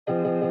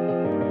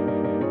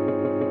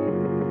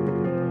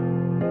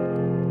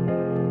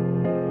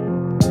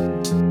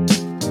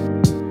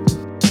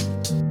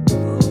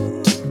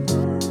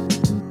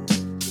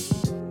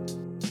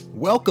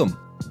welcome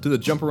to the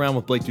Jump Around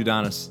with Blake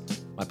Dudonis,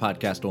 my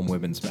podcast on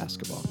women's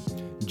basketball.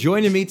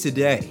 Joining me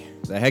today,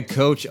 the head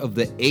coach of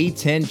the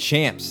A10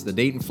 champs, the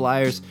Dayton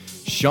Flyers,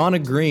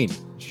 Shauna Green.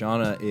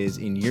 Shauna is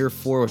in year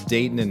 4 with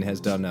Dayton and has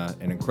done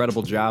an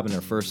incredible job in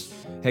her first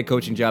head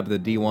coaching job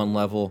at the D1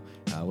 level.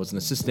 Was an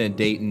assistant at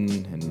Dayton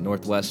and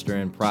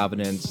Northwestern,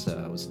 Providence,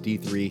 was a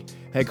D3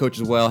 head coach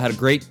as well. Had a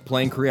great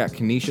playing career at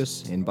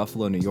Canisius in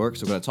Buffalo, New York.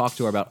 So we're going to talk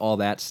to her about all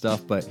that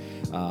stuff. But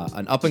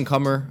an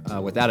up-and-comer,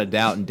 without a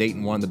doubt, in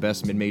Dayton, one of the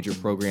best mid-major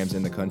programs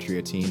in the country,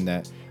 a team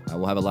that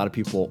will have a lot of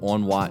people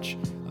on watch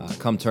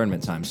come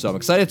tournament time. So I'm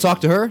excited to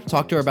talk to her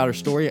about her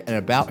story and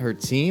about her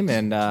team,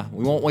 and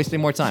we won't waste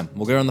any more time.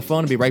 We'll get her on the phone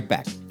and be right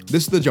back.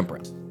 This is the Jump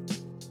Around.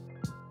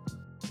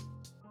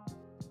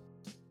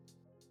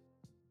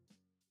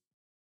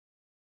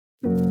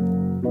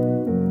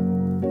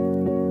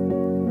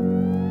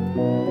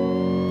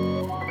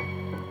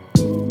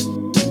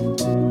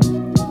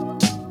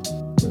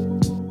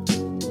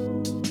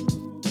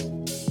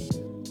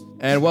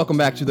 And welcome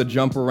back to the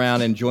Jump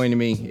Around, and joining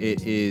me,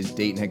 it is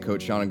Dayton head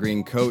coach Shauna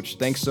Green. Coach,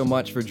 thanks so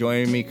much for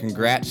joining me.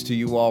 Congrats to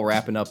you all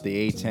wrapping up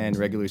the A10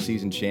 regular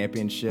season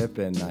championship,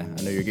 and I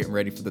know you're getting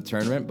ready for the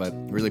tournament, but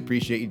really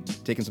appreciate you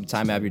taking some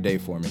time out of your day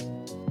for me.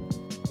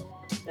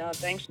 No,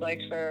 thanks,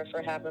 Blake, for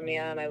having me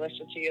on. I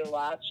listen to you a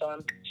lot, so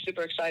I'm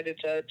super excited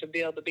to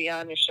be able to be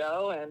on your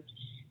show and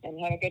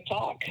have a good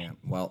talk. Yeah,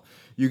 well,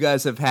 you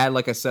guys have had,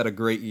 like I said, a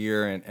great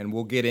year, and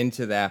we'll get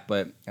into that,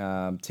 but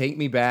take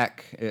me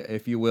back,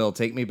 if you will.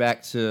 Take me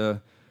back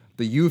to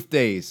the youth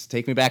days.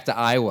 Take me back to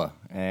Iowa,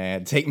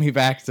 and take me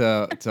back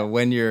to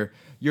when you're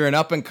an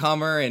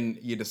up-and-comer and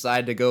you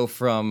decide to go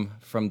from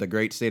the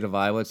great state of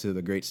Iowa to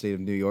the great state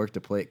of New York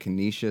to play at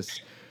Canisius.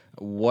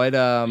 What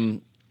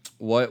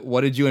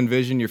did you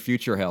envision your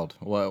future held?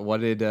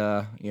 What did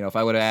if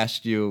I would have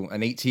asked you,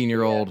 an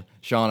 18-year-old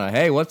Shauna,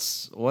 hey,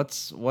 what's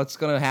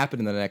going to happen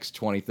in the next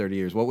 20, 30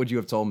 years? What would you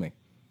have told me?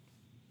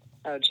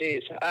 Oh,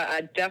 geez.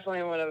 I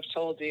definitely would have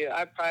told you.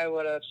 I probably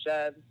would have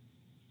said,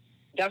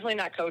 definitely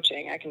not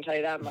coaching. I can tell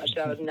you that much.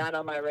 That was not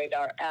on my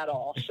radar at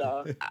all.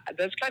 So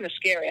that's kind of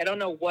scary. I don't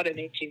know what an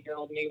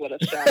 18-year-old me would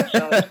have said.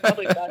 So it's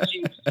probably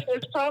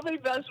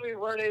best we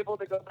weren't able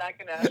to go back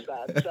and ask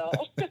that. So,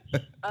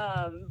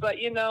 but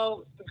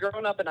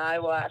growing up in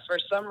Iowa, for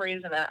some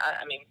reason,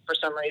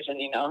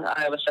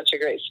 Iowa's such a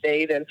great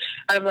state, and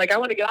I'm like, I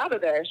want to get out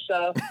of there.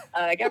 So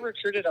I got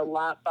recruited a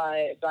lot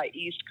by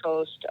East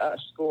Coast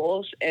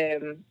schools,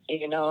 and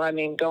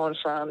going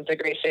from the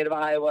great state of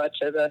Iowa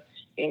to the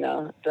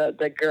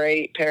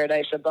great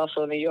paradise of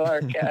Buffalo, New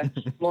York,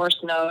 more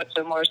snow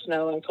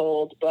and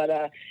cold.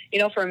 But,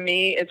 for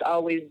me, it's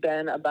always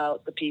been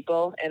about the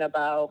people and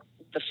about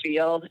the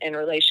field and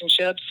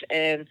relationships.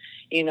 And,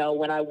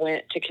 when I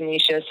went to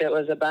Canisius, it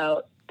was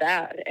about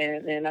that.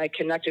 And I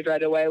connected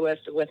right away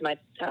with my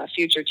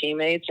future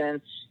teammates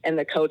and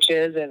the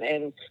coaches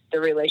and the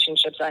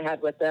relationships I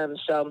had with them.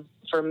 So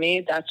for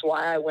me, that's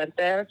why I went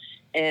there.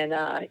 And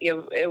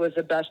it was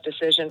the best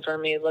decision for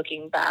me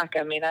looking back.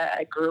 I mean,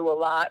 I grew a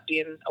lot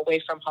being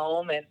away from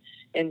home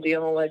and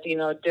dealing with,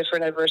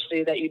 different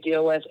adversity that you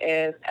deal with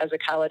as a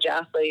college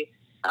athlete.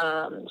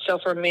 So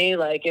for me,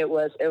 it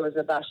was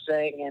the best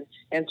thing.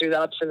 And through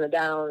the ups and the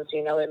downs,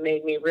 it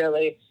made me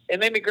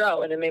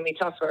grow, and it made me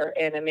tougher,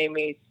 and it made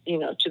me,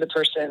 to the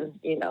person,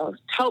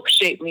 help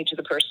shape me to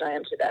the person I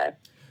am today.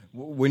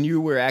 When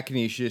you were at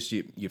Canisius,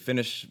 you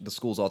finished the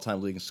school's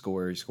all-time leading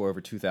scorer. You score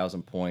over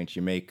 2,000 points.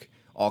 You make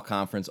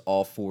all-conference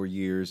all 4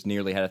 years,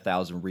 nearly had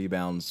 1,000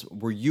 rebounds.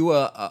 Were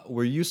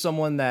you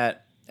someone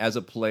that, as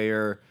a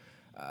player,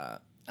 I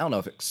don't know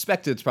if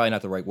expected is probably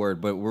not the right word,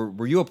 but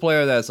were you a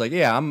player that's like,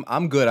 yeah,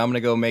 I'm good. I'm going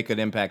to go make an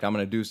impact. I'm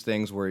going to do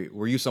things.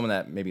 Were you someone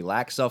that maybe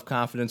lacked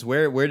self-confidence?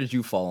 Where did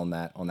you fall on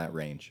that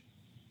range?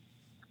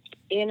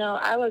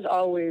 I was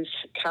always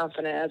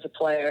confident as a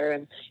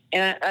player,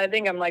 and I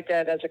think I'm like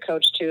that as a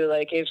coach too.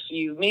 Like, if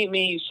you meet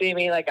me, you see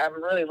me,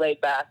 I'm really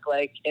laid back,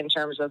 in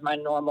terms of my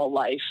normal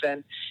life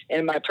and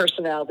my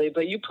personality.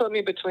 But you put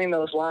me between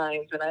those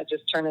lines, and I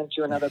just turn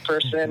into another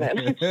person.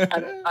 And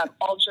I'm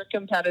ultra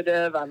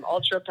competitive. I'm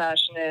ultra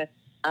passionate,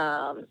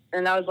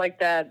 and I was like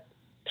that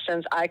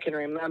since I can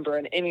remember.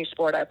 In any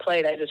sport I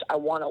played, I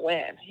want to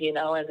win,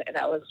 and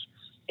that was.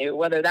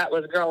 Whether that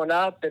was growing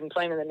up and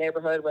playing in the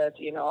neighborhood with,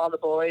 all the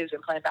boys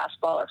and playing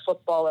basketball or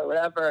football or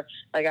whatever,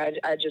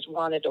 I just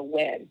wanted to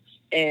win.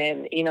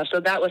 And,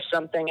 so that was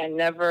something I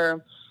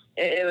never,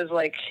 it was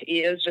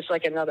just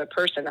like another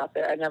person out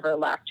there. I never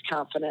lacked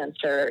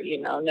confidence or,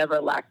 never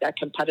lacked that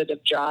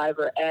competitive drive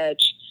or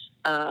edge.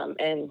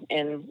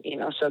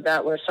 So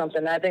that was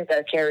something I think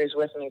that carries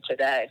with me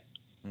today.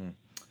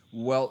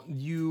 Well,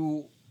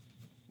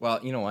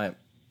 I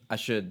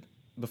should,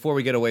 before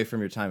we get away from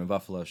your time in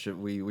Buffalo,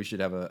 we should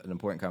have an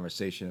important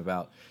conversation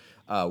about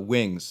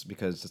wings,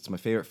 because it's my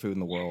favorite food in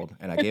the world,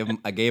 and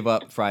I gave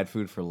up fried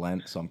food for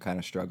Lent, so I'm kind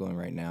of struggling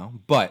right now.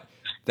 But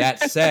that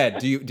said,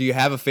 do you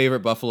have a favorite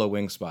Buffalo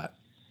wing spot?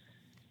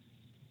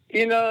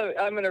 I'm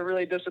going to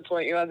really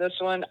disappoint you on this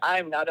one.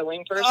 I'm not a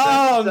wing person.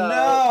 Oh,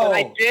 no!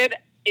 But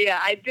Yeah,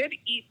 I did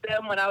eat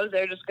them when I was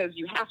there just because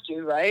you have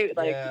to, right?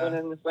 Like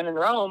when in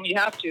Rome, you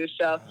have to.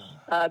 So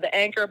the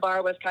Anchor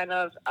bar was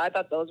I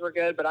thought those were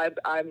good, but I'm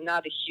probably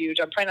not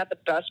the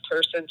best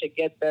person to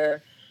get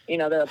their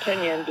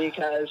opinion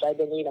because I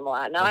didn't eat them a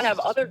lot. Now I have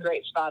other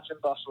great spots in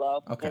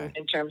Buffalo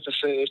in terms of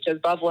food because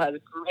Buffalo has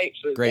great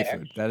food. Great there.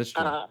 food. That is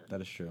true.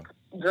 That is true.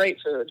 Great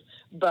food,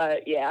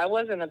 but yeah, I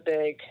wasn't a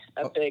big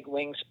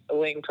wing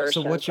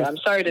person. So I'm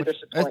sorry to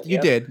disappoint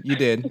you. You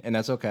did, and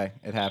that's okay.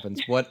 It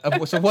happens. What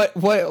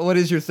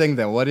is your thing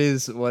then? What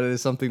is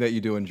something that you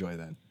do enjoy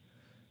then?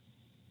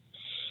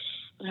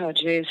 Oh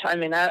geez, I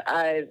mean,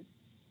 I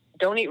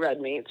don't eat red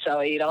meat, so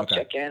I eat all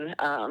chicken.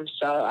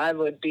 So I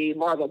would be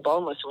more of a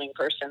boneless wing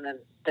person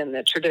than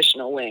the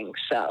traditional wings.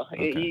 So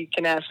you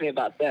can ask me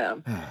about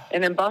them.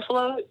 And in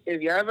Buffalo,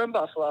 if you're ever in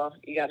Buffalo,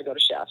 you got to go to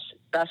Chef's.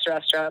 Best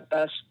restaurant,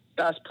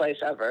 best place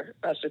ever.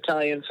 Best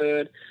Italian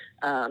food.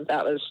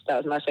 That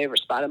was my favorite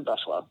spot in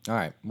Buffalo. All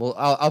right. Well,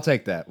 I'll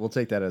take that. We'll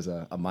take that as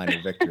a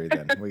minor victory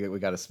then. We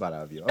got a spot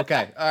out of you.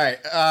 Okay. All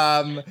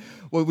right.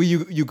 Well,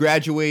 you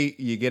graduate,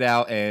 you get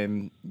out,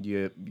 and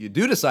you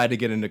do decide to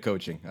get into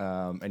coaching,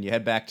 and you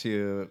head back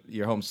to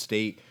your home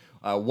state.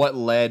 What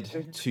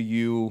led to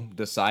you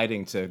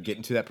deciding to get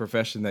into that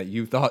profession that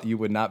you thought you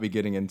would not be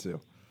getting into?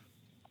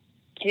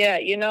 Yeah,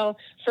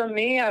 for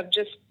me, I've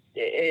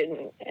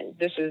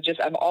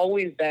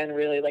always been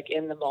really like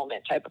in the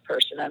moment type of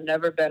person. I've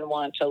never been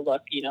one to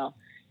look,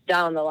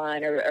 down the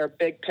line or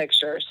big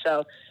picture.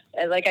 So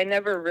I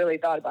never really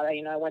thought about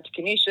it. I went to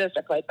Canisius,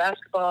 I played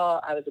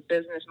basketball, I was a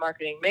business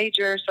marketing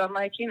major. So I'm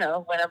like,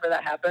 whenever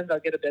that happens, I'll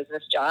get a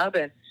business job.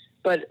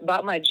 But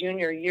about my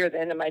junior year, the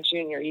end of my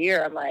junior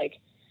year, I'm like,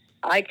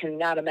 I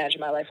cannot imagine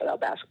my life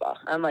without basketball.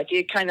 I'm like,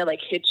 it kind of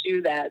like hits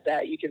you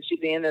that you can see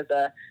the end of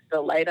the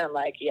light. I'm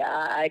like, yeah,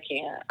 I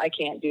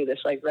can't do this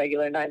like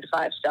regular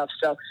 9-to-5 stuff.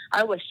 So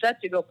I was set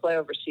to go play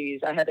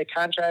overseas. I had a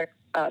contract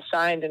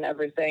signed and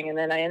everything. And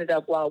then I ended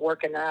up while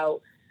working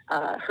out,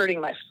 hurting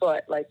my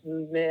foot, I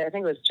think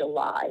it was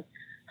July.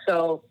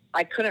 So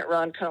I couldn't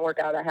run, couldn't work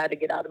out. I had to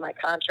get out of my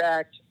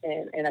contract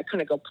and I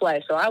couldn't go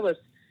play. So I was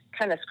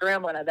kind of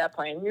scrambling at that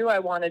point. I knew I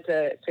wanted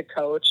to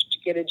coach, to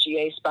get a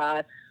GA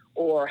spot,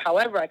 or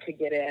however I could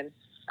get in.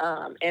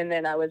 And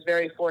then I was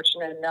very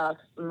fortunate enough,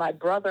 my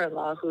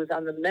brother-in-law, who's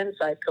on the men's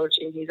side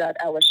coaching, he's at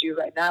LSU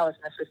right now as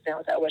an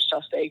assistant at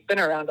Wichita State, been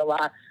around a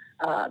lot.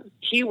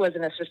 He was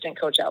an assistant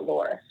coach at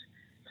Loris.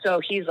 So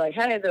he's like,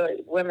 hey,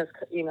 the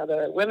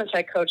women's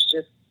head coach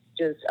just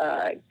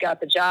got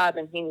the job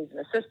and he needs an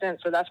assistant.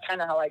 So that's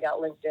kind of how I got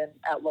linked in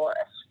at Loris.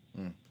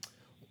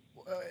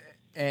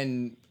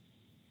 And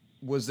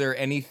was there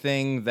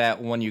anything that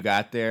when you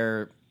got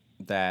there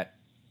that,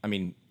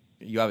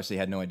 you obviously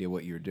had no idea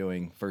what you were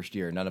doing first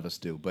year. None of us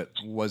do. But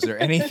was there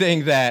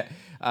anything that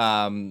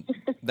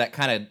that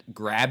kind of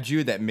grabbed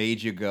you, that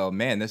made you go,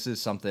 man, this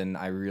is something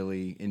I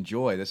really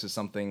enjoy. This is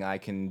something I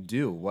can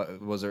do.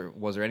 What was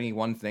there any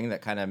one thing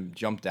that kind of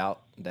jumped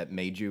out that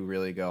made you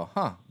really go,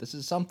 this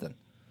is something?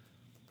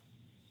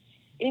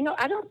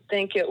 I don't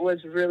think it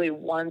was really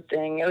one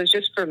thing. It was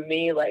just for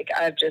me, like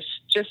I've just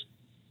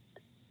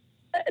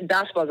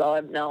basketball is all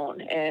I've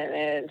known, and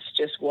it's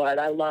just what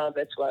I love.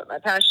 It's what my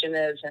passion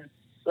is, and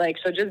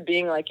so just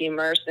being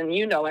immersed and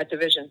at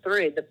Division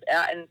III,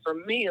 and for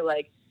me,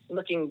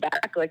 looking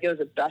back, it was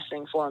the best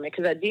thing for me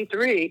because at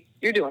D3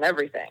 you're doing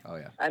everything. Oh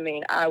yeah.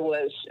 I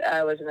was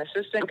an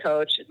assistant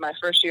coach. My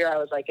first year I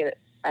was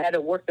I had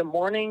to work the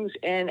mornings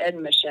in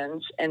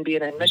admissions and be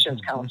an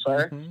admissions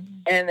counselor,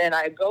 and then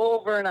I go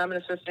over and I'm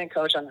an assistant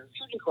coach. I'm a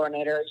recruiting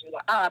coordinator. You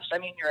the ops.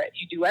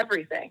 You do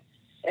everything.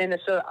 And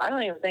so I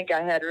don't even think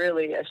I had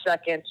really a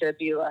second to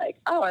be like,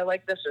 oh, I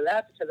like this or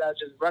that, because I was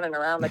just running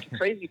around like a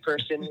crazy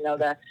person,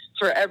 that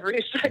for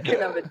every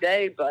second of the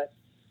day. But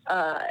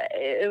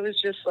it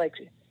was just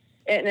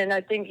and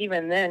I think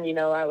even then,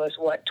 I was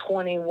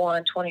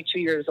 21, 22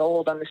 years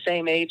old. I'm the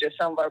same age as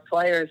some of our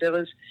players. It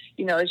was,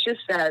 it's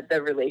just that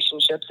the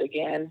relationships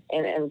again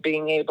and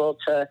being able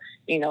to,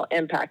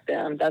 impact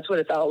them. That's what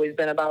it's always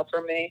been about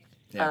for me.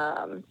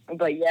 Yeah.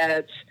 But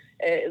yeah,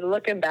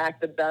 looking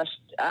back, the best.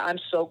 I'm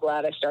so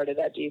glad I started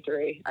at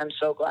D3. I'm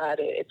so glad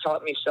it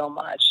taught me so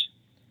much.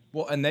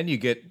 Well, and then you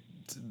get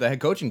the head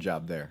coaching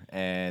job there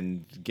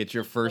and get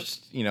your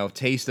first,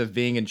 taste of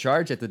being in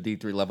charge at the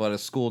D3 level at a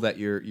school that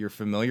you're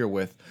familiar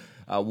with.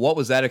 What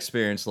was that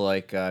experience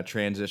like,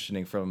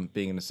 transitioning from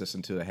being an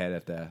assistant to the head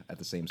at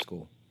the same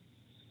school?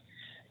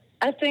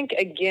 I think,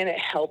 again, it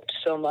helped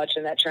so much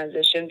in that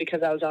transition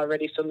because I was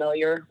already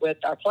familiar with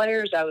our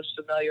players. I was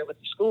familiar with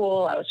the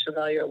school. I was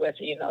familiar with,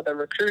 the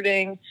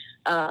recruiting.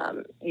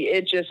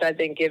 It just, I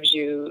think,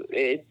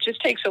 it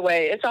just takes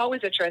away. It's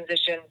always a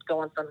transition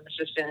going from an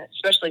assistant,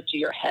 especially to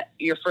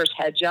your first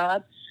head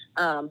job.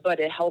 But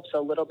it helps a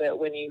little bit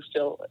when you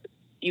feel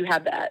you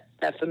have that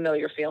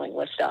familiar feeling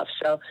with stuff.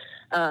 So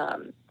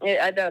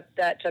I thought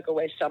that took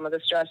away some of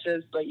the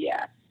stresses, but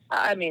yeah.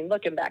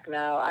 Looking back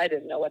now, I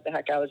didn't know what the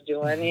heck I was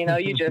doing.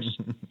 You just,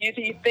 you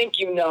think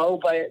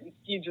but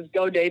you just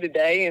go day to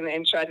day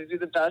and try to do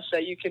the best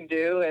that you can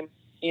do. And,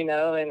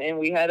 and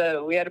we had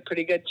a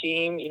pretty good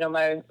team,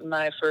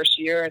 my first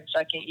year and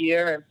second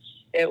year, and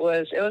it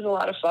was a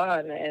lot of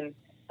fun. And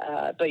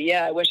but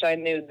yeah, I wish I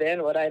knew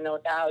then what I know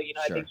now.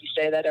 Sure. I think you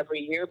say that every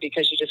year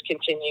because you just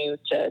continue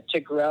to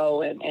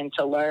grow and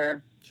to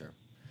learn. Sure.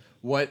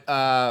 What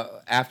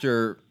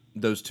after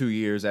those 2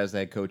 years as the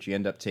head coach, you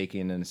end up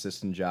taking an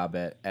assistant job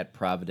at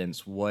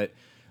Providence.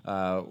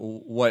 How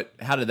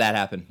did that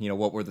happen?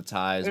 What were the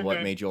ties? Mm-hmm.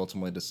 What made you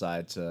ultimately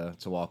decide to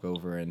walk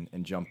over and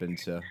jump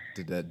into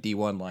the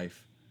D1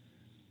 life?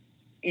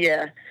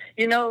 Yeah.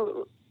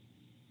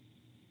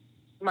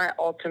 My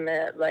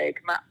ultimate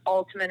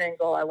end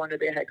goal, I wanted to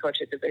be a head coach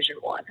at Division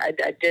I.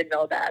 I did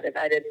know that, and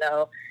I didn't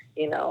know,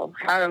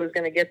 how I was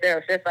going to get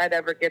there, if I'd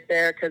ever get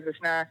there, because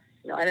it's not,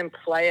 I didn't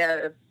play at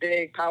a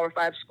big Power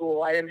 5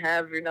 school. I didn't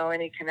have,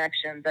 any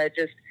connections. I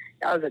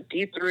was a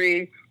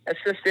D3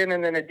 assistant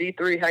and then a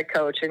D3 head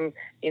coach, and,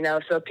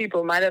 so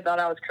people might have thought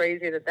I was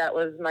crazy that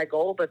was my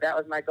goal, but that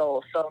was my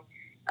goal. So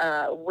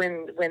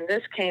when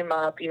this came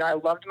up, I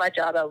loved my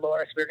job at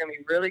Loris. We were going to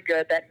be really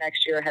good that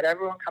next year. I had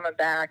everyone coming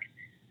back.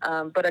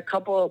 But a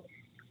couple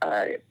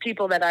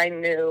people that I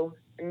knew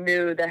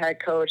the head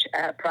coach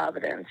at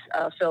Providence,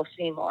 Phil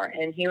Seymour,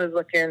 and he was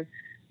looking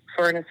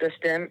for an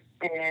assistant,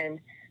 and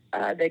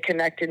they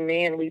connected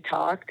me, and we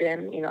talked,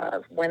 and I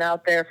went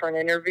out there for an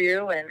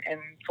interview, and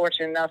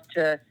fortunate enough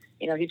to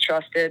he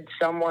trusted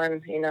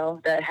someone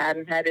that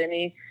hadn't had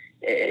any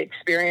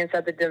experience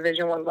at the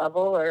Division I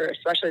level, or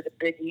especially the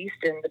Big East,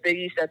 and the Big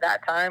East at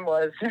that time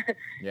was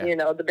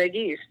the Big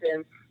East.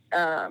 And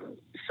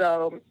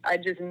so I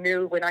just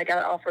knew when I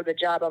got offered the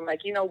job, I'm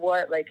like,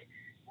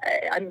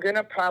 I'm going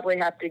to probably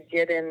have to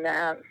get in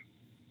that,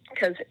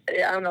 because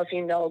I don't know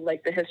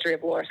if the history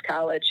of Loris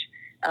College.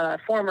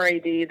 Former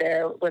AD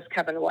there was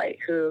Kevin White,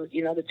 who,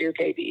 the Duke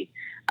AD.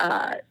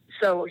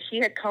 So he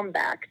had come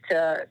back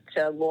to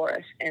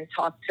Loris and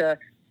talked to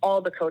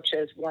all the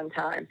coaches one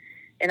time.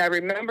 And I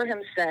remember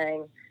him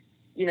saying,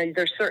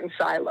 there's certain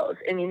silos,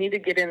 and you need to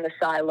get in the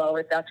silo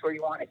if that's where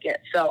you want to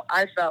get. So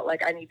I felt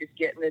like I needed to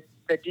get in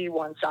the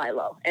D1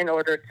 silo in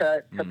order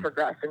to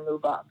progress and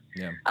move up.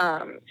 Yeah.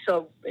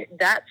 So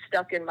that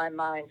stuck in my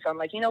mind. So I'm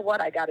like,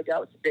 I got to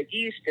go. It's the Big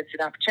East. It's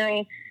an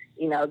opportunity.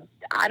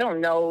 I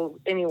don't know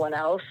anyone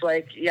else.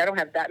 I don't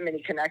have that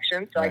many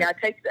connections, so right. I got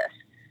to take this.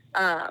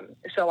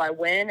 So I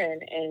went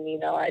and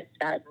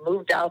I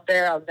moved out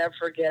there. I'll never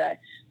forget.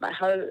 My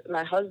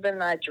husband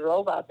and I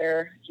drove out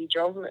there. He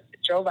drove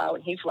out,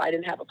 and I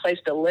didn't have a place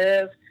to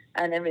live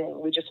and everything.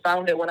 We just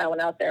found it when I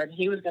went out there, and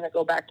he was going to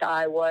go back to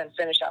Iowa and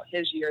finish out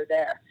his year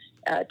there,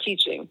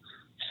 teaching.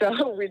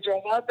 So we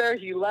drove out there.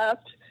 He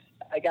left.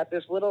 I got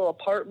this little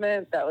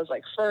apartment that was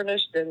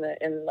furnished in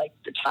the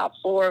top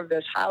floor of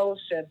this house,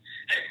 and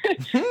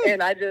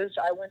and I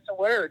went to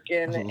work,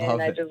 and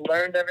I just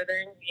learned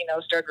everything.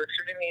 Started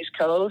recruiting the East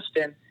Coast,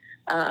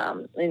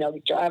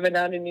 and driving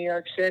down to New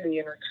York City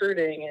and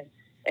recruiting,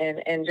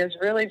 and just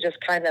really just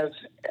kind of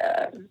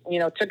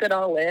took it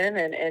all in,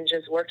 and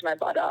just worked my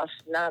butt off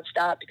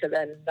nonstop because I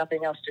had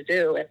nothing else to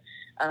do. And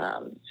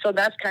so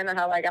that's kind of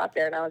how I got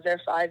there. And I was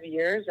there 5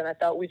 years, and I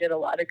thought we did a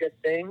lot of good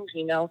things.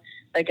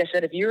 Like I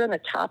said, if you were in the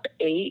top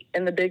 8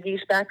 in the Big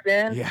East back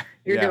then,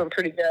 you're doing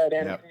pretty good.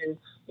 And,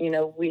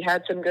 we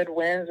had some good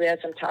wins. We had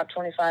some top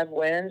 25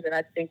 wins, and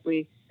I think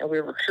we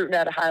were recruiting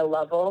at a high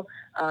level.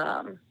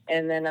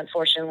 And then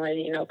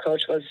unfortunately,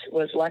 coach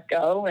was let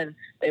go, and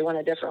they went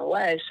a different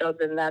way. So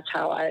then that's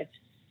how I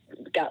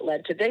got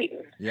led to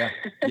Dayton.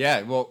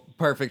 Yeah. Well,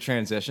 perfect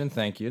transition.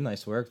 Thank you.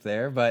 Nice work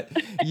there. But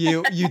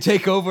you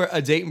take over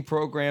a Dayton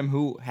program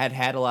who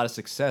had a lot of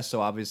success. So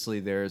obviously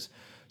there's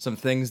some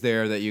things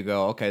there that you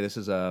go, okay, this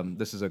is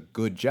a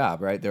good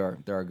job, right? There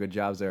are good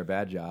jobs, there are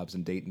bad jobs,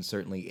 and Dayton's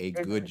certainly a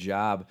good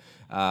job.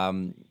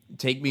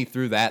 Take me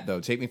through that though.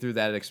 Take me through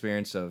that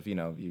experience of,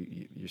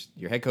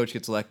 your head coach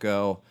gets let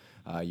go.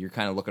 You're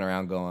kind of looking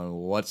around going,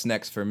 what's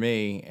next for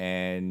me?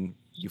 And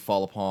you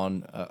fall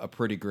upon a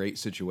pretty great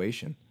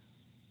situation.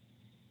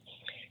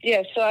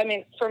 Yeah, so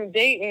from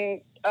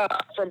Dayton,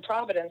 from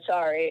Providence,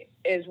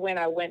 is when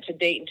I went to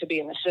Dayton to be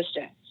an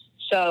assistant.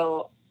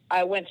 So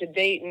I went to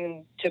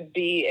Dayton to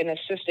be an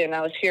assistant.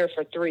 I was here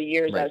for 3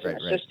 years as an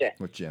assistant.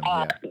 With Jim,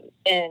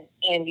 and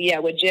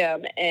with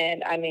Jim.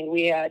 And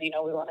we had, we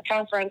won a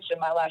conference,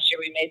 and my last year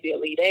we made the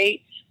Elite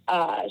Eight.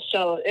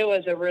 So it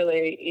was a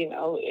really,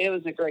 it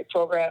was a great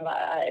program.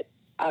 I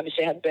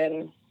obviously had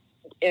been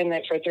in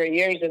it for 3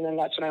 years, and then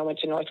that's when I went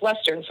to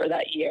Northwestern for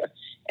that year.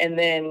 And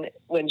then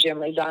when Jim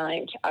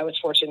resigned, I was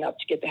fortunate enough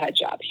to get the head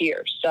job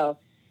here. So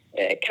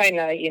it kind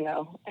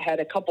of, had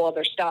a couple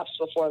other stops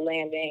before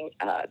landing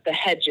the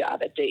head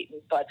job at Dayton.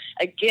 But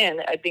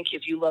again, I think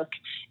if you look,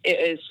 it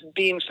is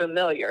being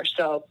familiar.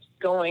 So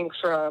going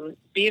from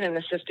being an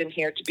assistant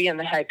here to being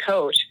the head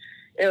coach,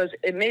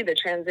 it made the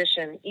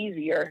transition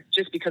easier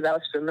just because I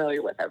was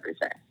familiar with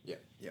everything. Yeah.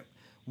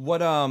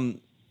 What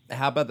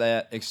how about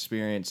that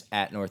experience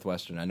at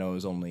Northwestern? I know it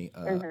was only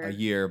a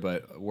year,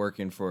 but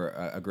working for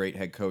a great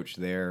head coach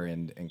there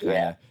and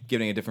kind of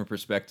giving a different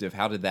perspective.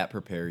 How did that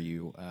prepare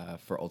you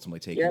for ultimately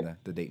taking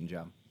the Dayton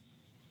job?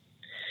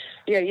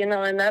 Yeah,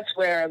 and that's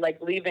where,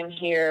 like, leaving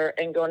here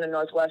and going to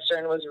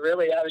Northwestern was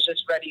really, I was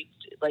just ready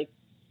to, like,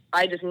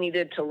 I just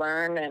needed to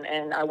learn,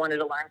 and I wanted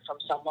to learn from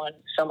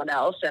someone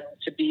else, and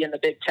to be in the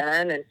Big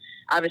Ten, and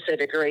obviously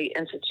at a great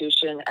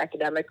institution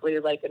academically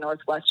like a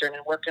Northwestern,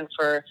 and working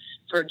for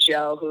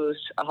Joe, who's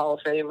a Hall of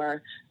Famer.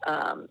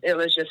 It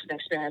was just an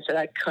experience that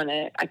I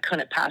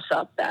couldn't pass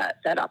up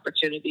that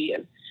opportunity.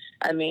 And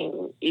I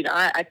mean,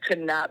 I could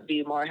not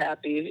be more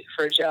happy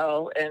for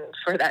Joe and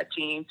for that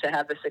team to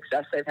have the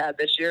success they've had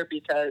this year,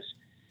 because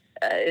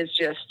it's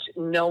just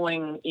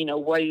knowing,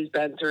 what he's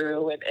been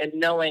through, and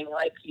knowing,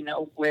 like,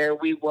 where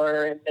we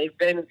were, and they've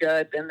been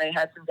good, then they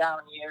had some down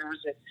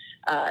years.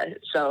 And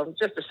so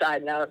just a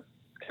side note,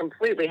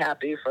 completely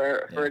happy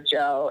for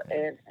Joe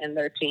and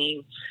their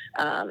team.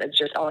 It's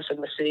just awesome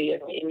to see.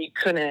 And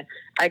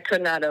I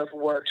could not have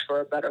worked for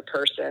a better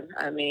person.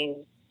 I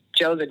mean,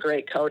 Joe's a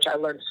great coach. I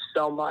learned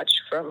so much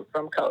from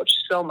Coach,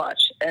 so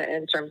much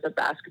in terms of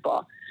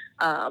basketball.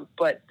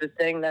 But the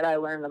thing that I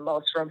learned the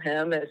most from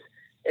him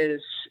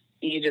is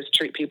you just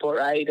treat people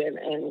right,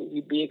 and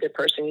you be a good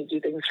person, you do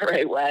things the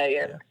right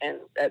way, and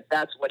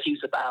that's what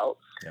he's about.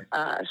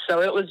 Yep.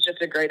 So it was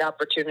just a great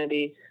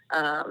opportunity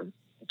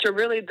to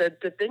really,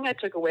 the thing I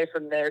took away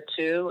from there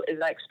too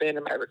is I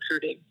expanded my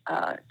recruiting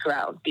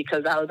ground,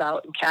 because I was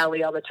out in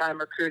Cali all the time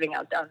recruiting,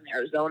 out down in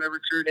Arizona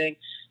recruiting,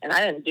 and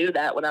I didn't do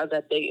that when I was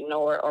at Dayton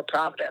or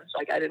Providence.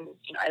 Like, I didn't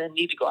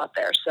need to go out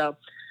there. So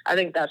I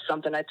think that's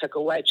something I took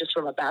away just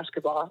from a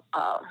basketball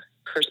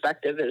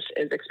perspective, is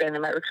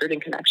expanding my recruiting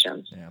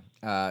connections.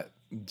 Yeah.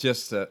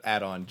 Just to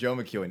add on, Joe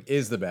McKeown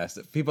is the best.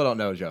 If people don't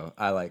know Joe,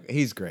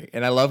 he's great.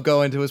 And I love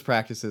going to his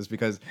practices,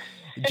 because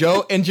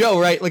Joe,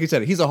 right, like you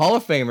said, he's a Hall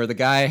of Famer. The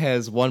guy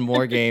has won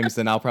more games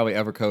than I'll probably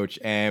ever coach,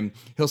 and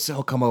he'll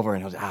still come over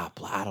and he'll say,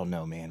 I don't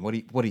know, man. What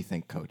do you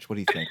think, Coach? What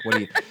do you think? What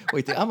do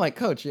you think? I'm like,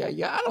 Coach,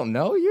 yeah, I don't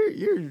know.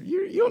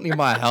 You don't need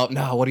my help.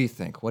 No, what do you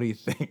think? What do you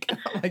think?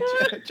 I'm like,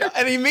 Joe,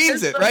 and he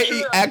means it, right? True.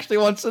 He actually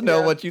wants to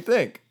know what you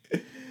think.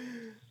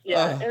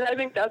 Yeah, and I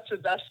think that's the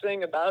best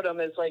thing about him,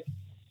 is like,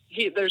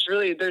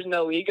 there's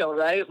no ego,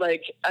 right?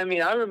 Like, I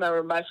mean, I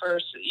remember my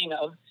first,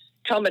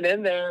 coming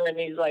in there, and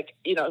he's like,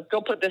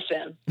 go put this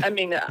in. I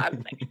mean, I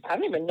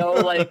don't even know,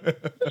 like,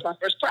 it's my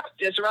first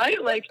practice,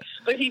 right? Like,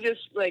 but he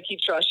just, like, he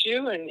trusts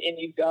you, and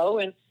you go,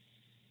 and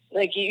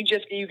like,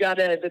 you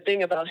gotta, the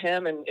thing about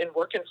him and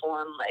working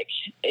for him, like,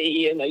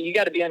 you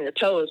gotta be on your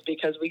toes,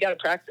 because we got a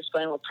practice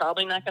plan. We're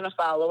probably not going to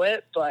follow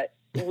it, but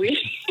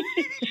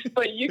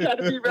but you got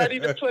to be ready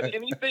to put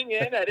anything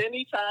in at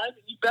any time.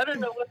 You better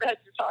know what the heck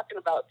you're talking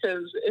about,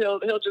 because he'll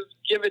just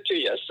give it to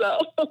you. So,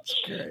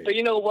 but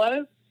you know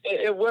what?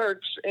 It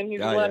works, and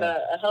he's won a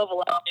hell of a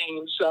lot of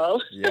games.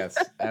 So yes,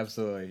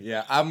 absolutely.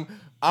 Yeah, I'm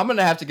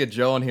gonna have to get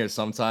Joe on here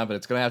sometime, but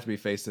it's gonna have to be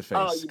face to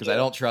face, because I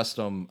don't trust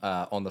him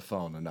on the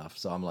phone enough.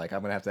 So I'm like,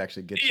 I'm gonna have to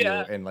actually get you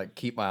and, like,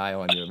 keep my eye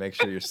on you and make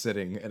sure you're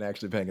sitting and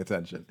actually paying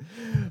attention.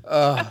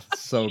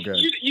 So good.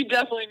 You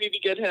definitely need to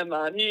get him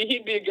on.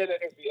 He'd be a good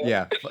interview.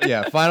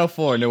 Yeah. Final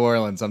Four, New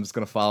Orleans. I'm just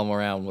gonna follow him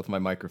around with my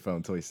microphone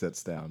until he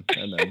sits down,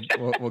 and then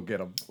we'll get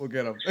him.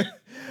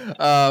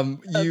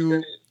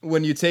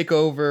 When you take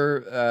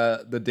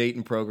over the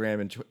Dayton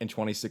program in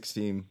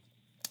 2016,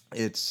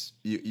 it's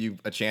you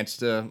a chance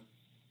to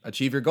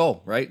achieve your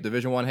goal, right?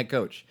 Division I head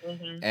coach.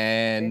 Mm-hmm.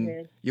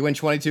 And you win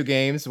 22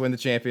 games, win the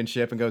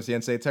championship, and go to the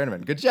NCAA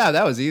tournament. Good job.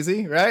 That was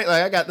easy, right?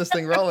 Like, I got this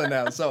thing rolling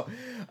now. So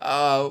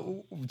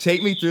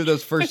take me through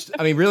those first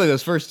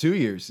 2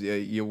 years.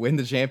 You win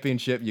the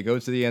championship, you go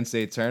to the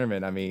NCAA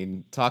tournament. I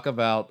mean, talk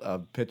about a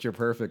picture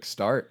perfect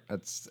start.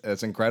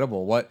 That's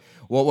incredible. What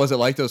was it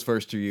like those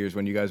first 2 years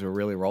when you guys were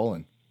really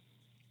rolling?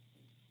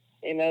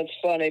 It's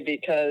funny,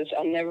 because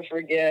I'll never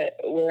forget,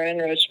 we're in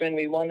Richmond.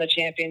 We won the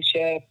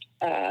championship,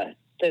 the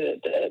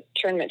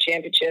tournament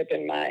championship,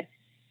 and my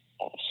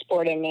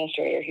sport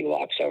administrator, he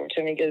walks over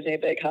to me, gives me a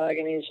big hug,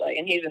 and he's like,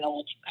 and he's an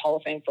old Hall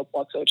of Fame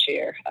football coach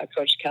here,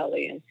 Coach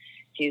Kelly, and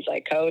he's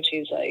like, Coach,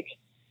 he's like,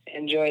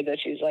 enjoy this.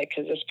 He's like,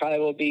 because this probably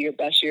will be your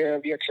best year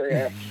of your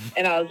career.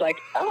 And I was like,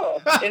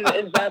 oh,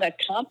 is that a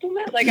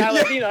compliment? Like, I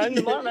was, in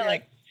the moment,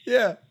 like,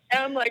 yeah.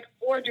 And I'm like,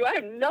 or do I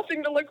have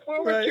nothing to look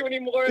forward to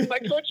anymore in my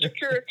coaching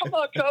career? Come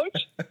on,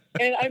 Coach.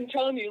 And I'm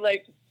telling you,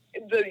 like,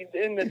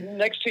 in the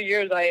next 2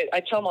 years, I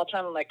tell him all the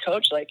time, I'm like,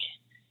 Coach, like,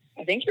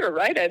 I think you're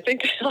right. I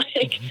think,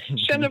 like,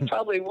 shouldn't have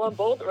probably won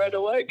both right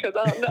away, because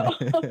I don't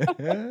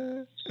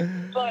know.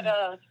 But,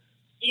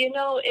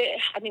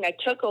 I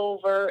took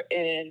over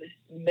in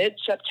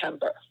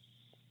mid-September.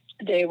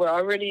 They were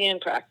already in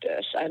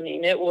practice. I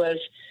mean, it was...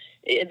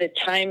 the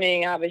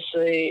timing,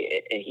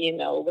 obviously,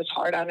 was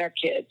hard on our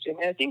kids. And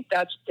I think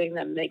that's the thing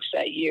that makes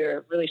that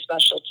year really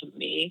special to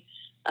me,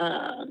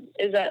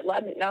 is that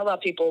not a lot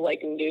of people,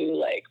 like, knew,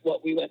 like,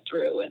 what we went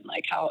through, and,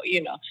 like, how,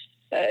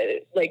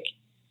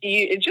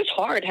 it's just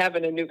hard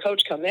having a new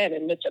coach come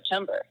in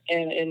mid-September.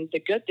 And the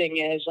good thing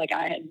is, like,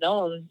 I had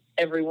known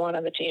everyone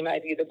on the team.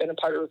 I'd either been a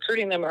part of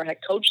recruiting them or had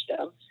coached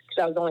them,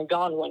 because I was only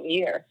gone 1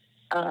 year.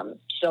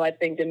 So I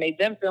think it made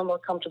them feel more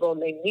comfortable,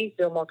 made me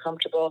feel more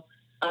comfortable.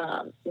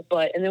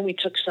 And then we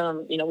took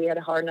some, we had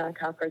a hard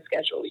non-conference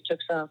schedule. We took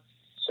some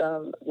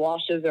some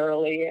losses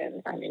early,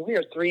 and I mean we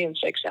were 3-6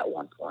 at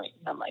one point.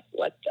 And I'm like,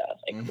 what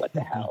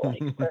the hell?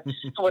 Like,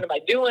 what am I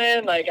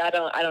doing? Like, I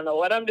don't know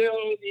what I'm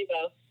doing, you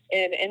know.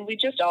 And we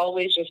just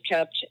always just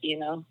kept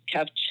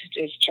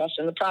just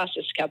trusting the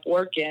process, kept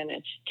working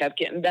and kept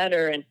getting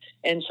better.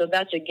 And so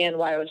that's, again,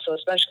 why it was so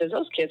special, because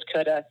those kids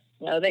could have,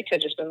 they could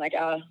just been like,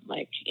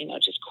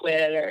 just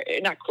quit, or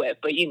not quit,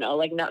 but,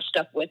 like not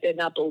stuck with it,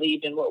 not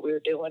believed in what we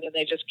were doing. And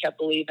they just kept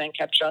believing,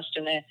 kept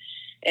trusting it.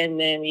 And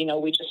then,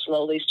 we just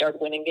slowly started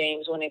winning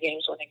games. And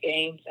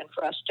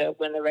for us to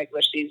win the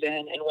regular season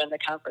and win the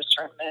conference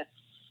tournament,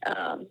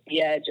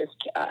 it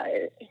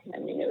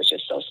was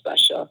just so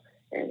special.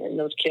 And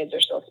those kids are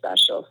so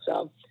special.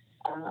 So,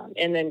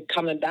 and then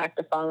coming back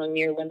the following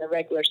year, win the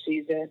regular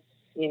season,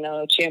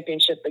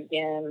 championship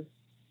again.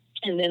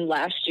 And then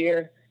last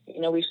year,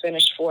 we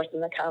finished 4th in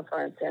the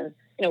conference, and,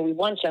 we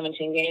won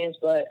 17 games,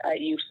 but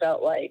you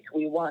felt like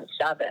we won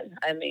 7.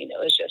 I mean, it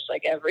was just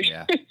like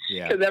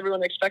because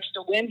everyone expects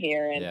to win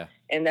here,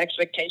 and the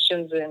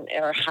expectations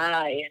are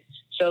high. And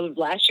so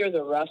last year was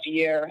a rough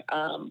year,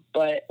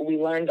 but we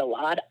learned a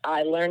lot.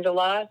 I learned a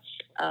lot.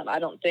 I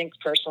don't think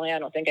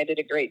I did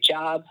a great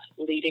job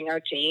leading our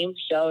team.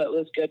 So it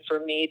was good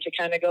for me to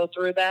kind of go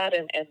through that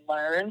and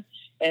learn,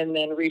 and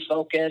then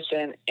refocus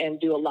and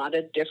do a lot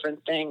of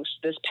different things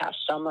this past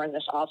summer and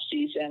this off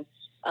season,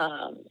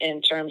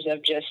 in terms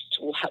of just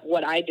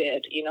what I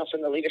did,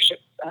 from the leadership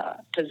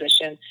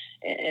position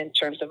in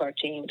terms of our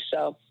team.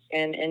 So,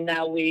 and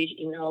now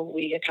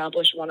we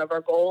accomplished one of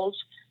our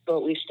goals,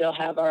 but we still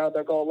have our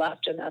other goal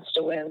left, and that's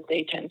to win the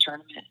A10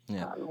 tournament,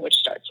 which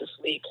starts this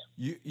week.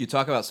 You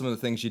talk about some of the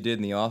things you did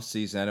in the off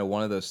season. I know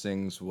one of those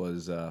things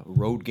was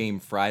road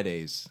game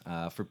Fridays.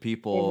 For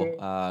people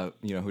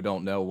who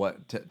don't know,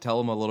 tell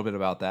them a little bit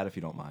about that if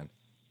you don't mind.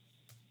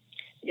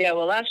 Yeah,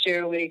 well, last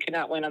year we could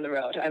not win on the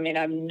road. I mean,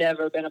 I've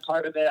never been a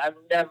part of it. I've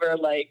never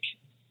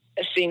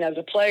seen as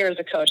a player, as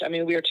a coach. I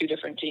mean, we are two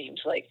different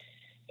teams.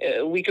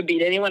 We could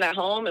beat anyone at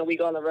home, and we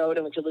go on the road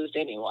and we could lose to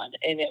anyone.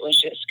 And it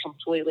was just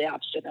completely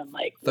opposite. I'm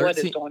like, 13, what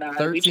is going on?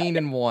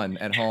 13-1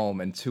 at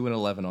home and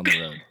 2-11 on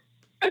the road.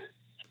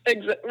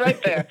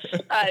 Right there.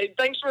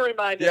 Thanks for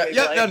reminding me.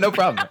 Yeah, no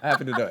problem.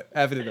 Happy to do it.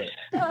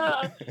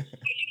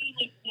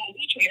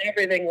 We tried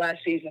everything last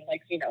season.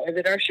 Is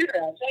it our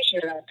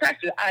shoot-arounds,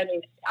 practice? I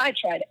mean, I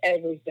tried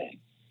everything.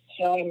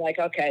 So I'm like,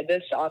 okay,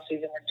 this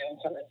offseason we're doing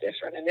something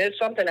different. And it's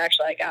something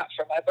actually I got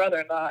from my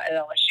brother-in-law at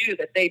LSU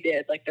that they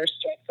did. Their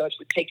strength coach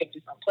would take them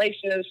different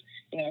places,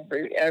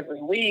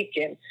 every week.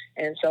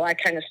 And so I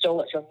kind of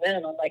stole it from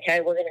them. I'm like,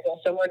 hey, we're going to go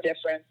somewhere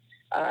different.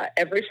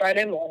 Every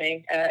Friday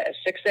morning at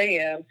 6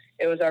 a.m.,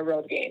 it was our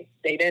road game.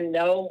 They didn't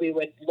know. We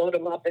would load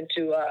them up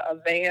into a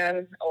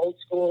van, old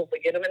school. We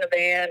get them in a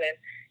van,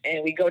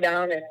 and we go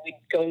down and we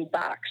go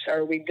box,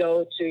 or we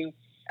go to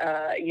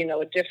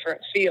a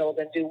different field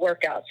and do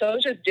workouts. So it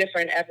was just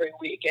different every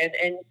week.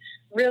 And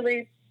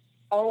really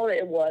all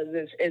it was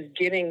is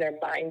getting their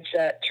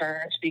mindset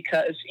turned,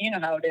 because you know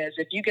how it is.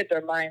 If you get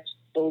their minds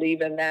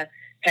believing that,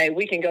 hey,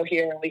 we can go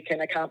here and we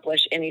can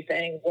accomplish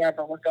anything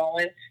wherever we're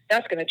going,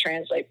 that's going to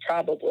translate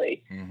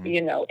probably,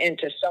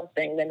 into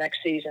something the next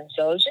season.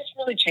 So it's just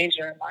really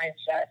changing our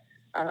mindset.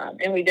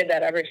 And we did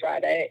that every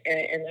Friday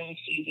in the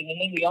season.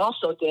 And then we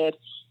also did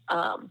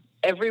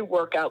every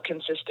workout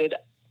consisted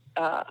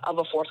of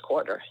a fourth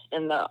quarter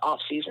in the off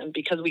season,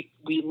 because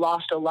we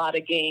lost a lot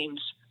of games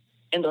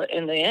in the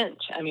end.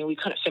 I mean, we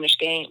couldn't finish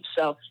games.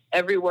 So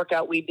every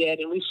workout we did,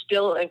 and we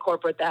still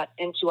incorporate that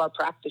into our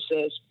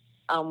practices.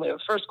 We have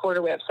first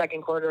quarter, we have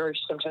second quarter,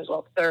 sometimes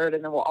we'll have third,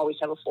 and then we'll always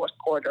have a fourth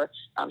quarter,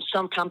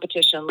 some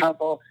competition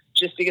level,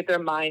 just to get their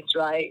minds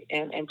right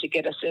and to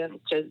get us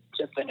into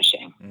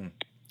finishing.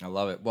 I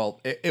love it.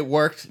 Well, it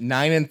worked.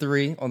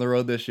 9-3 on the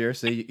road this year,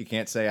 so you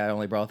can't say I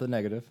only brought the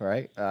negative, all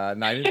right?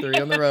 9-3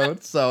 on the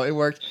road, so it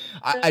worked.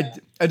 I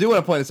do want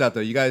to point this out,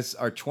 though. You guys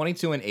are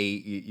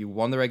 22-8. You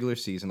won the regular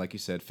season, like you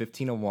said,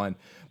 15-1.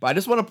 But I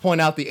just want to point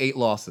out the 8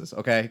 losses,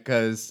 okay?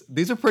 Because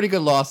these are pretty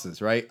good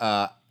losses, right?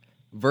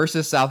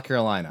 Versus South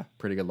Carolina,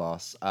 pretty good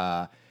loss.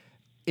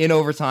 In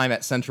overtime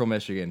at Central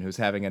Michigan, who's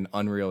having an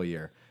unreal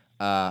year.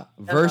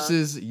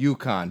 Versus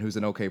UConn, who's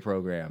an okay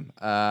program.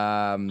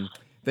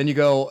 Then you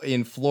go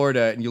in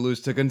Florida and you lose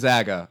to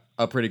Gonzaga,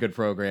 a pretty good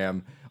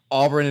program.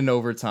 Auburn in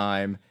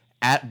overtime,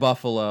 at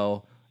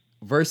Buffalo,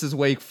 versus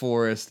Wake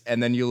Forest,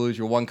 and then you lose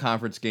your one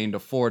conference game to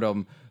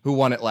Fordham, who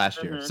won it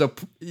last year. So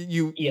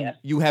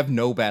you have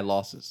no bad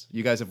losses.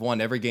 You guys have won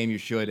every game you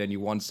should, and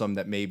you won some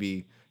that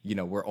maybe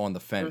were on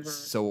the fence.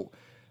 So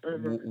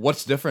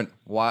what's different?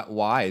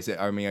 Why is it?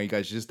 I mean, are you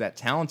guys just that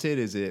talented?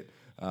 Is it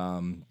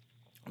the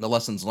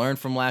lessons learned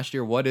from last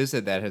year? What is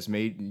it that has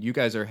made you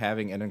guys are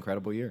having an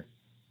incredible year?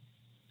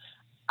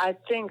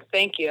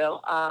 Thank you.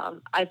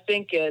 I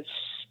think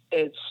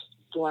it's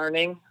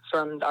learning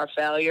from our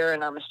failure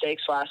and our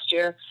mistakes last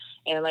year.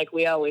 And like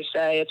we always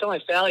say, it's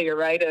only failure,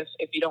 right?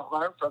 If you don't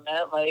learn from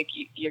it,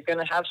 you're going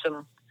to have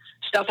some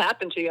stuff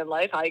happen to you in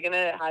life. How are you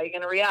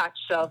going to react?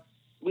 So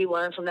we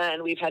learn from that,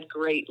 and we've had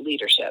great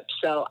leadership.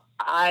 So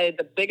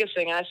the biggest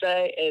thing I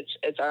say,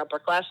 it's our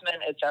upperclassmen,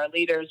 it's our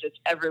leaders, it's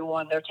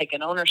everyone. They're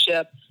taking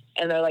ownership,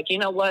 and they're like, you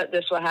know what,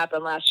 this is what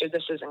happened last year.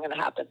 This isn't going to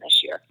happen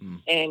this year.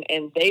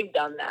 And they've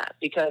done that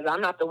because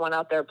I'm not the one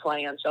out there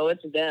playing. So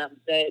it's them.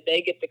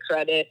 They get the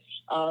credit.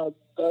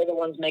 They're the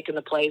ones making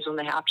the plays when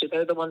they have to.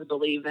 They're the ones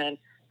believing.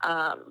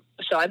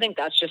 So I think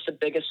that's just the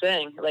biggest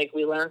thing. Like,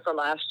 we learned from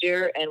last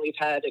year, and we've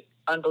had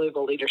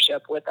unbelievable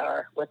leadership with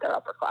our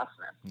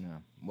upperclassmen. Yeah.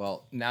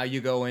 Well, now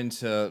you go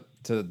into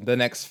the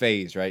next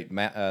phase, right?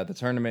 The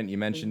tournament, you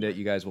mentioned it.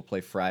 You guys will play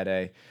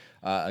Friday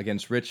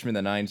against Richmond,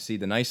 the 9 seed.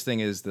 The nice thing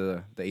is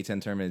the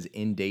A10 tournament is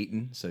in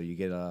Dayton, so you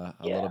get a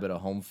little bit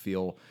of home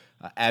feel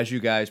as you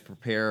guys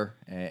prepare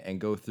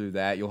and go through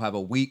that. You'll have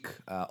a week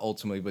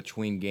ultimately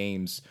between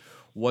games.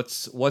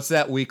 What's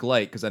that week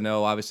like? Because I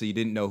know obviously you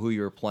didn't know who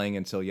you were playing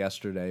until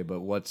yesterday, but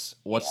what's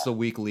the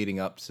week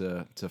leading up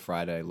to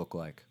Friday look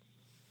like?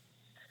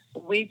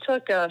 We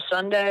took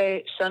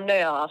Sunday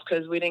off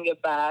because we didn't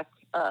get back.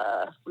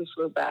 We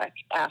flew back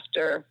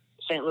after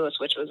St. Louis,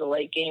 which was a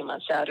late game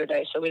on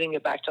Saturday, so we didn't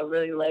get back till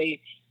really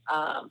late.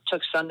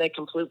 Took Sunday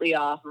completely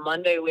off.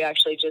 Monday we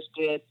actually just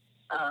did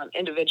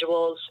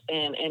individuals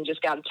and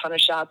just got a ton of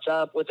shots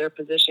up with their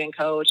position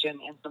coach and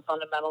some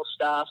fundamental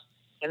stuff.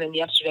 And then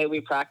yesterday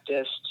we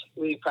practiced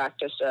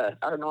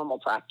our normal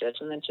practice.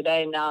 And then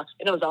today, now,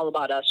 and it was all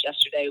about us.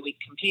 Yesterday we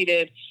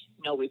competed,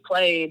 we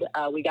played,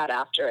 we got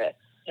after it.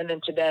 And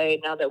then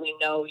today, now that we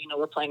know,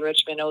 we're playing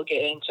Richmond, we'll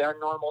get into our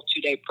normal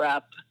 2-day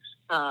prep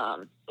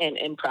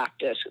and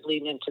practice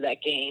leading into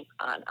that game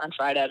on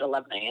Friday at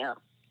 11 a.m.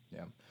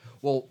 Yeah.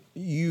 Well,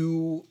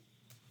 you've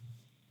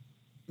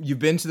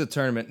been to the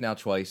tournament now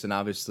twice, and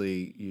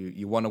obviously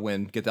you want to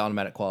win, get the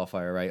automatic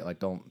qualifier, right? Like,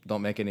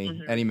 don't make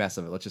any mess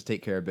of it. Let's just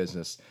take care of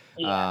business.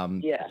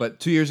 Yeah. But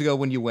 2 years ago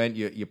when you went,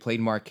 you played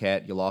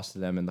Marquette. You lost to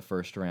them in the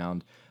first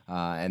round,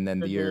 and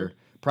then the year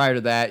prior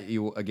to that,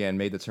 you again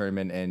made the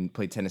tournament and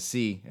played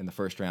Tennessee in the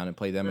first round and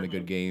played them in a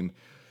good game.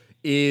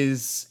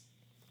 Is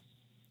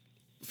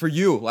for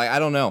you, like, I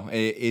don't know,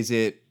 is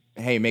it,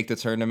 hey, make the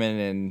tournament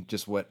and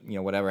just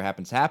whatever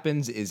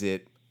happens? Is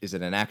it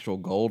an actual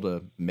goal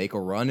to make a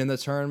run in the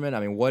tournament?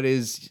 I mean, what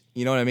is,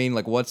 you know what I mean?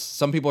 Like,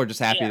 some people are just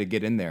happy to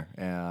get in there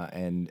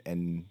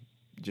and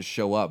just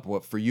show up.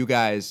 What for you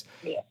guys,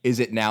 is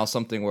it now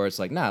something where it's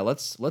like, nah,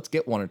 let's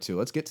get one or two.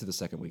 Let's get to the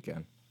second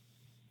weekend.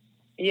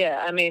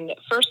 Yeah, I mean,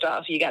 first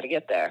off, you got to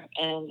get there,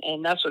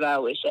 and that's what I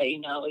always say.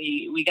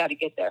 We got to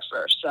get there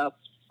first. So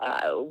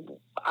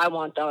I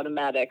want the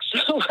automatic,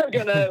 so we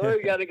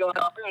got to go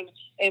out there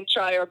and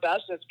try our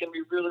best. It's going to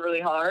be really,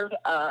 really hard,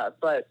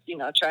 but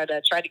try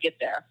to get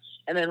there.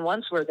 And then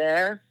once we're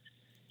there,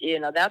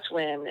 that's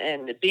when,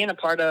 and being a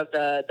part of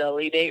the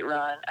Elite Eight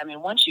run. I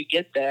mean, once you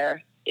get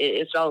there,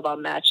 it's all about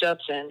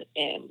matchups, and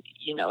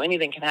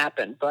anything can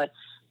happen. But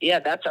yeah,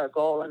 that's our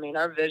goal. I mean,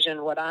 our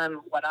vision, what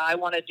I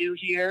want to do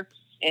here.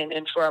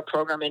 And for our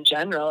program in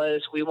general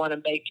is we want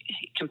to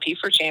compete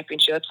for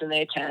championships in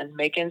the A10,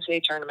 make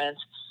NCAA tournaments,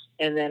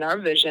 and then our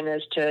vision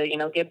is to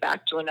get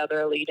back to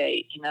another Elite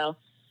Eight,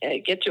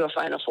 get to a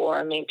Final Four.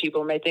 I mean,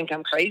 people may think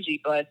I'm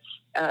crazy, but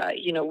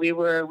we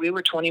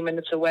were 20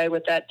 minutes away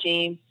with that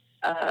team.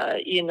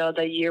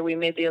 The year we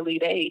made the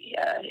Elite Eight,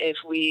 if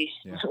we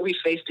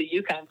faced a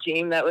UConn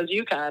team, that was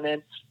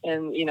UConn,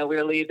 and we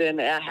were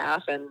leading at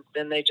half, and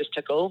then they just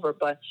took over.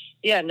 But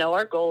yeah, no,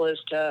 our goal is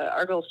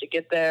to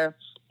get there.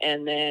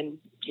 And then,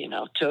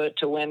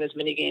 to win as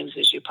many games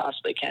as you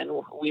possibly can.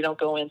 We don't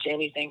go into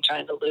anything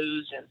trying to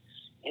lose,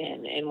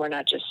 and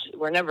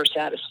we're never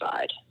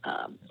satisfied.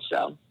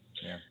 So,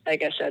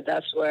 like I said,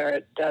 but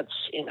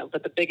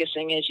the biggest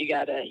thing is you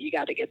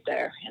gotta get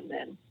there, and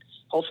then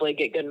hopefully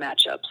get good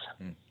matchups.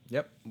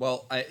 Yep.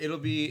 Well, it'll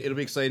be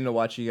exciting to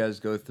watch you guys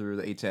go through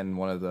the A10,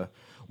 one of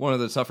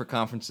the tougher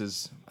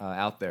conferences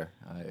out there.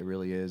 It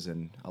really is,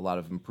 and a lot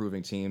of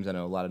improving teams. I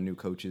know a lot of new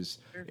coaches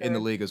in the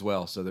league as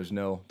well. So there's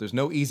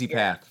no easy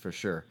path for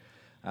sure.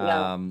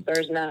 No,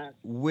 there's not.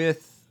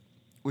 With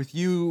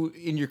you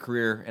in your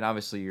career, and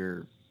obviously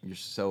you're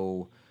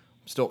so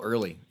still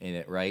early in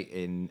it, right?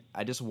 And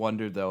I just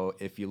wonder though,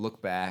 if you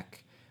look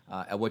back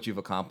at what you've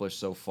accomplished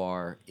so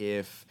far,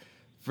 if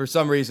for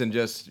some reason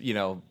just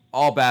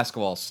all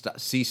basketball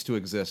ceased to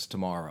exist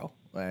tomorrow.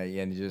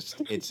 And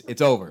just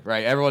it's over,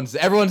 right? Everyone's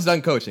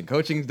done coaching.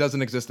 Coaching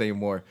doesn't exist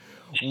anymore.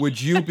 Would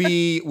you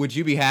be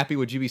happy?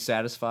 Would you be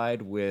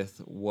satisfied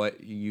with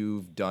what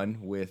you've done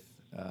with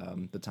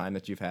the time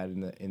that you've had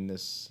in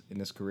this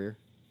career?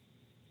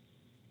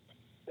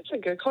 That's a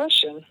good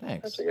question.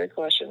 Thanks. That's a good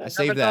question. I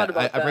save that.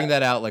 I bring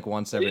that out like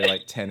once every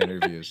 10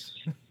 interviews.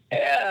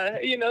 Yeah,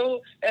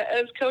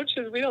 as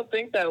coaches, we don't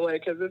think that way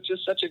because it's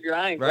just such a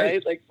grind,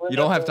 right? Like, you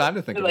don't have time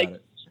to think about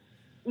it.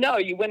 No,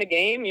 you win a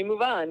game, you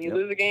move on. You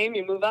lose a game,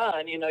 you move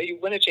on. You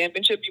win a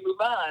championship, you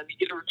move on. You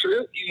get a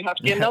recruit, you have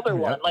to get another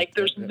one. Like,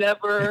 there's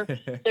never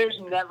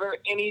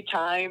any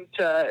time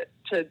to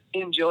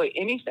enjoy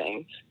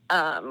anything.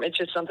 It's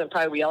just something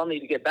probably we all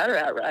need to get better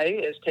at,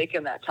 right? Is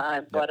taking that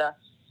time. But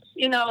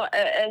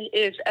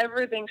If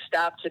everything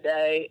stopped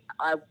today,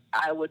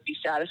 I would be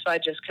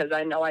satisfied just because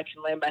I know I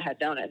can lay my head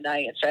down at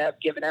night and say I've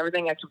given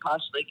everything I can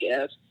possibly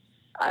give.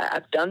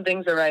 I've done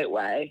things the right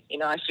way.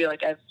 I feel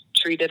like I've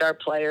treated our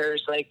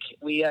players like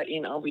we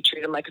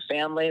treat them like a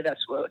family.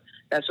 That's what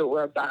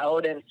we're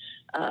about. And,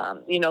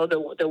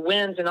 the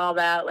wins and all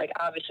that, like,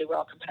 obviously we're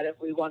all competitive.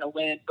 We want to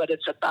win, but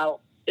it's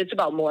about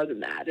more than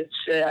that.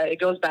 It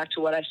goes back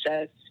to what I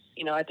said,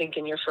 I think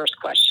in your first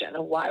question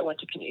of why I went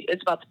to Canadian.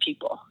 It's about the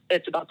people.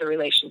 It's about the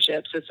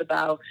relationships. It's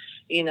about,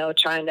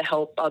 trying to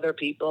help other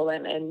people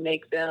and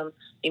make them,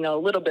 a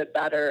little bit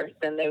better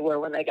than they were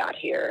when they got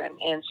here.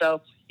 And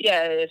so,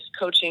 yeah, if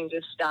coaching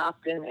just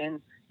stopped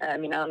and I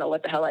don't know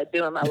what the hell I'd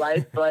do in my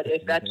life, but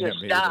if that just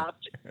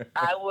stopped,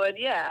 I would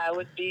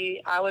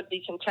be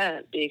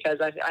content because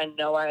I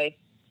know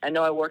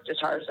I worked as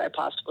hard as I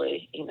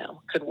possibly,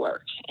 could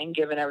work and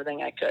given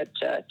everything I could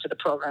to the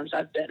programs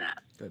I've been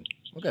at. Good.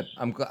 Well, good.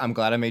 I'm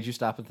glad I made you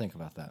stop and think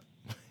about that.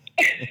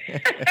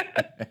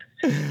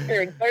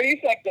 Here, in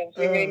 30 seconds,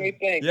 you made me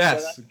think.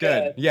 Yes, so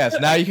good. Yes,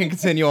 now you can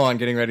continue on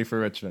getting ready for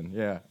Richmond.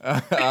 Yeah.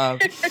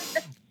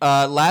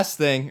 Last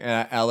thing,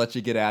 I'll let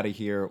you get out of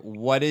here.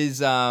 What is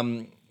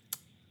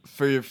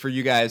for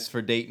you guys,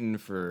 for Dayton,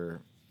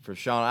 for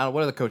Shauna?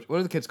 What do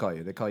the kids call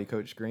you? They call you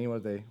Coach Green.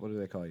 What do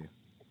they call you?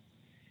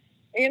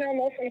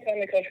 Most of them call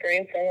me Coach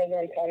Green. Some of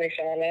them call me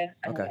Shauna.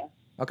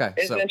 Okay.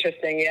 It's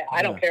interesting. Yeah,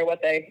 I don't care what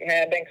they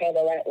have been called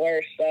a lot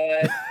worse.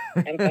 So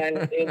I'm fine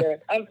with either.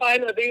 I'm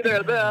fine with either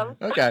of them.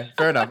 Okay,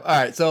 fair enough. All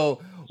right.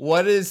 So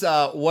what is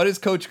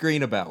Coach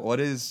Green about? What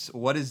is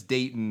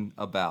Dayton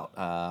about?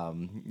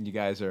 You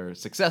guys are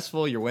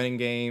successful. You're winning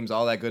games,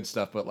 all that good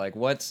stuff. But like,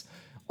 what's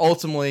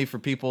ultimately for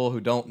people who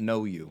don't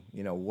know you?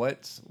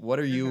 What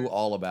are you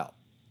all about?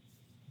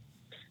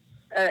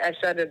 I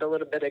said it a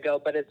little bit ago,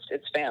 but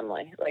it's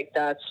family. Like,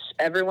 that's,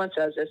 everyone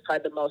says it's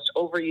probably the most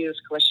overused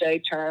cliche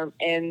term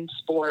in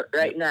sport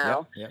right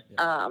now. Yep.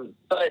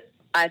 But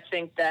I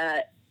think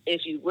that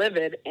if you live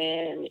it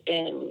and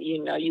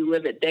you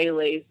live it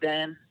daily,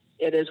 then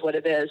it is what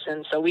it is.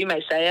 And so we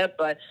may say it,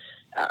 but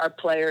our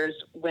players,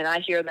 when I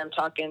hear them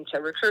talking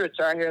to recruits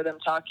or I hear them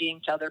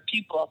talking to other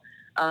people,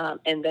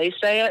 and they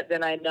say it,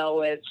 then I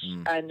know it's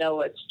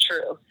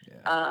true.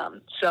 Yeah.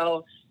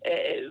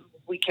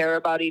 We care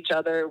about each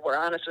other. We're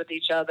honest with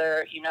each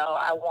other.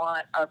 I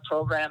want our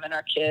program and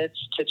our kids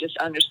to just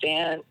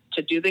understand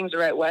to do things the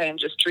right way and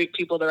just treat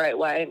people the right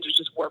way and to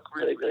just work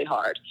really, really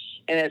hard.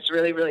 And it's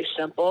really, really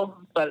simple,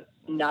 but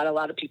not a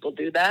lot of people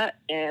do that.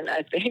 And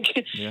I think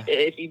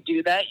if you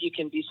do that, you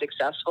can be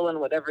successful in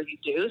whatever you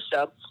do.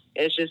 So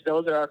it's just,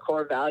 those are our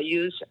core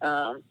values.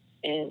 And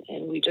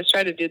we just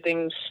try to do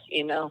things,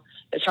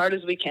 as hard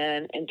as we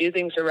can and do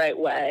things the right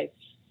way.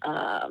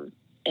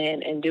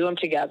 And do them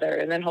together.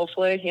 And then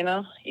hopefully,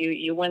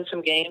 you win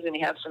some games and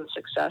you have some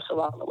success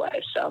along the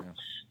way. So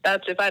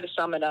that's, if I had to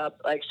sum it up,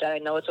 like I said, I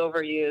know it's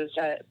overused,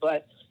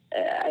 but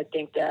I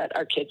think that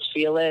our kids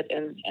feel it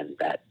and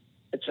that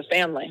it's a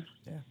family.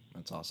 Yeah,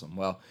 that's awesome.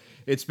 Well,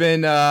 it's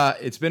been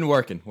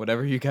working.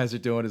 Whatever you guys are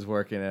doing is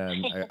working.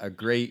 A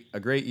great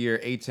year.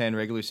 A10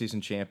 regular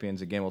season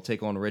champions. Again, we'll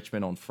take on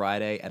Richmond on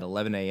Friday at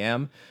 11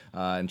 a.m.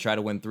 And try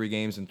to win 3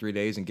 games in 3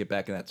 days and get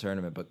back in that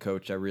tournament. But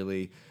Coach, I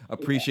really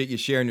appreciate you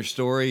sharing your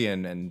story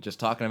and just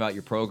talking about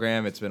your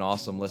program. It's been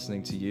awesome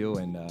listening to you,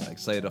 and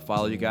excited to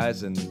follow you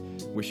guys and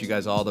wish you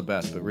guys all the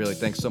best. But really,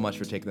 thanks so much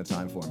for taking the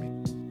time for me.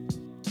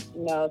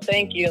 No,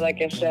 thank you. Like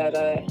I said,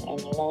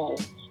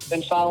 I've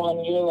been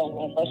following you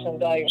and listening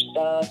to all your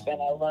stuff, and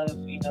I love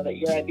that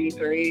you're at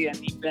D3 and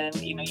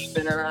you've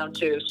been around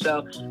too.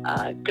 So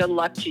good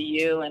luck to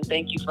you, and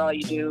thank you for all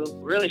you do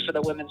really for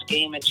the women's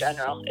game in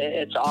general.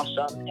 It's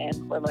awesome,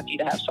 and we're lucky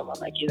to have someone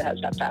like you that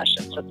has that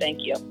passion. So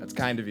thank you. That's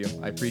kind of you.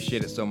 I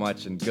appreciate it so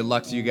much, and good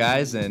luck to you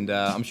guys, and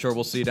I'm sure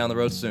we'll see you down the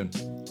road soon.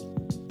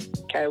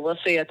 Okay, we'll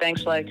see you.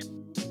 Thanks, Blake.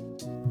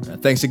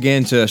 Thanks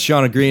again to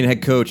Shauna Green,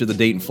 head coach of the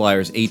Dayton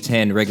Flyers,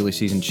 A10 regular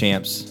season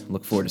champs.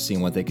 Look forward to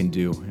seeing what they can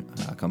do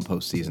come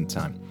postseason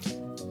time.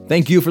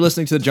 Thank you for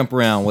listening to The Jump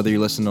Around, whether you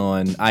listen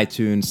on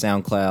iTunes,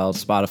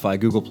 SoundCloud, Spotify,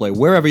 Google Play,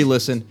 wherever you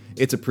listen.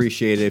 It's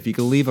appreciated. If you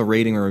can leave a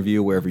rating or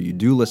review wherever you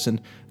do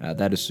listen,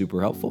 that is super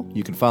helpful.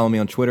 You can follow me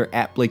on Twitter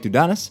at Blake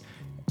Dudanis.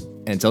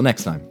 Until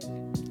next time,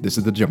 this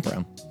is The Jump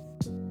Around.